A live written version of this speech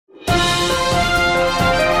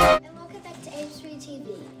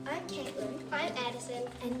I'm Caitlin. I'm Addison.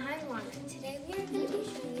 And I'm Lana. Today we are going to be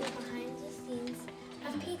showing you behind the scenes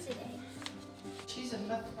of Pizza Day.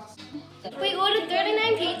 We ordered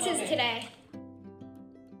 39 pizzas today.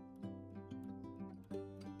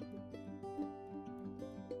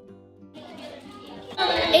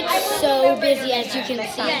 It's so busy, as you can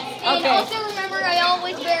see. Yes. And also remember, I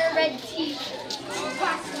always wear a red t-shirt.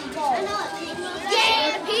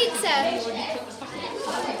 Yeah, pizza!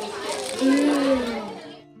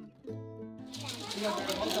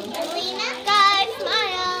 Guys,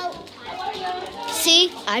 smile!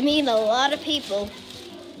 See, I mean a lot of people.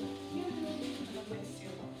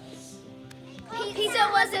 Pizza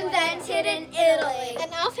was invented in Italy.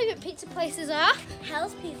 And our favorite pizza places are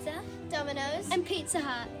Hell's Pizza, Domino's, and Pizza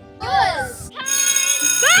Hut. yours.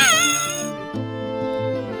 Bye!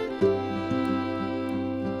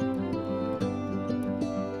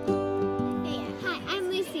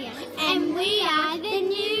 And we are the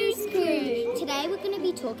news crew. Today we're going to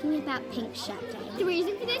be talking about Pink Shirt Day. The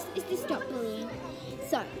reason for this is to stop bullying.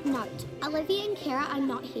 So, note, Olivia and Kara are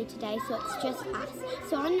not here today, so it's just us.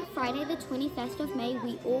 So on Friday the 21st of May,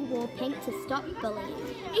 we all wore pink to stop bullying.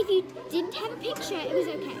 If you didn't have a pink shirt, it was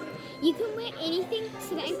okay. You can wear anything,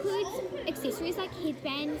 so that includes accessories like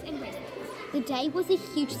headbands and bracelets. The day was a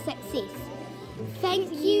huge success.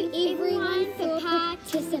 Thank you everyone for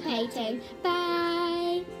participating.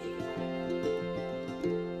 Bye!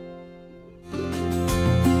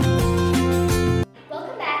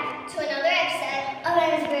 Welcome back to another episode of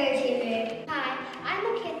Amesbury TV. Hi, I'm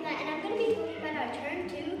Akitna and I'm going to be talking about our Turn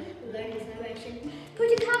 2 Learning Celebration.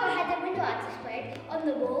 Fujikawa had their window art displayed on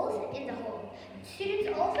the walls in the hall.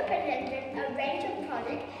 Students also presented a range of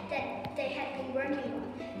projects that they had been working on.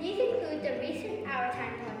 These include the recent Our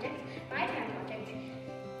Time project, My Time project,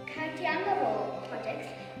 Katianga Roll projects,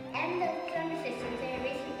 and the thermal systems they had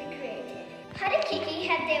recently created. Hadakiki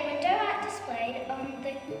had their window art displayed on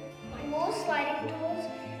the wall sliding doors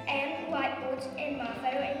and whiteboards in Mafo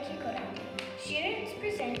and Kikora. Students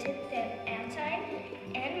presented their Our Time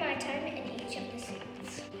and My Time in each of the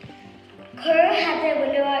scenes. Kuru had their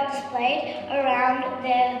window art displayed around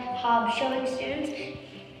their hub, showing students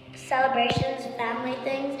celebrations, family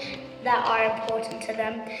things that are important to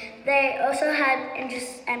them. They also had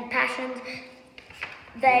interests and passions.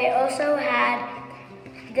 They also had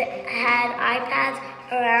iPads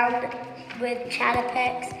around with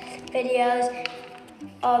Chatterpix videos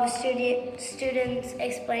of students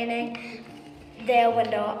explaining their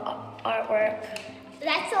window artwork.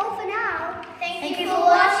 That's all for now. Thank you for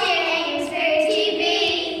watching Amesbury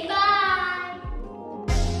TV. Bye.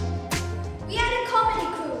 We had a comedy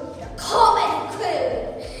crew,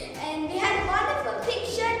 and we had a wonderful Pink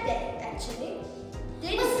Shirt Day, actually.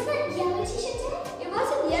 Wasn't that Yellow T-shirt day? It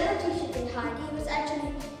wasn't Yellow T-shirt day, Heidi. It was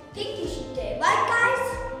actually Pink T-shirt day. Right, guys?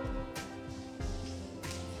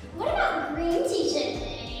 What about Green T-shirt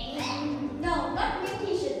day? No, not Green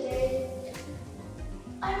T-shirt day.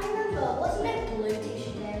 I remember, wasn't it Blue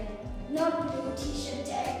T-shirt day? Not Blue T-shirt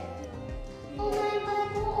day. Oh man, but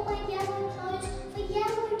I bought all my yellow clothes for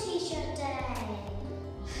Yellow T-shirt day.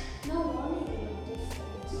 No wonder they were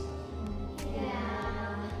different.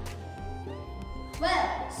 Yeah. Well,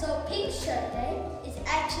 so Pink Shirt Day is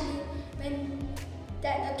actually when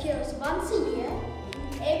that occurs once a year.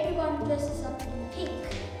 Everyone dresses up in pink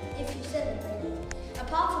if you celebrate it.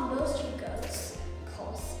 Apart from those two girls, of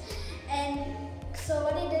course. And so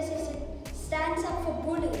what it does is it stands up for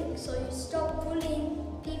bullying. So you stop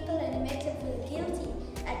bullying people and it makes them feel guilty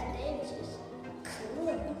at the day, which is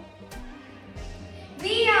cool.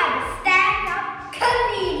 We are the stand-up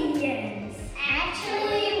comedians.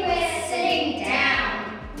 Actually, we're sitting down,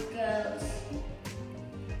 girls.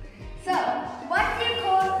 So, what do you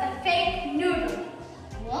call a fake noodle?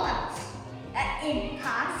 What?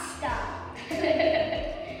 Impasta.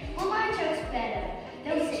 Well, my joke's better.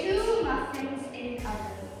 There was 2 muffins in an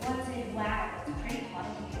oven. One said, wow, it's pretty hot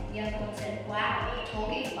in here. The other one said, wow, we're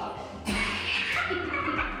talking about it.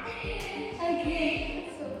 Okay,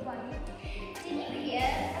 that's so funny. Did you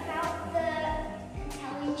hear about the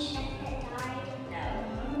Italian chef that died?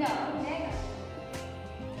 No, never.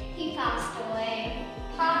 He passed away.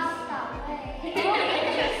 Oh,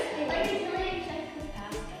 interesting. Like the Italian chef who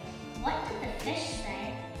passed away. What did the fish say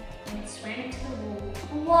when it swam into the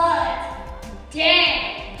wall? What? Damn!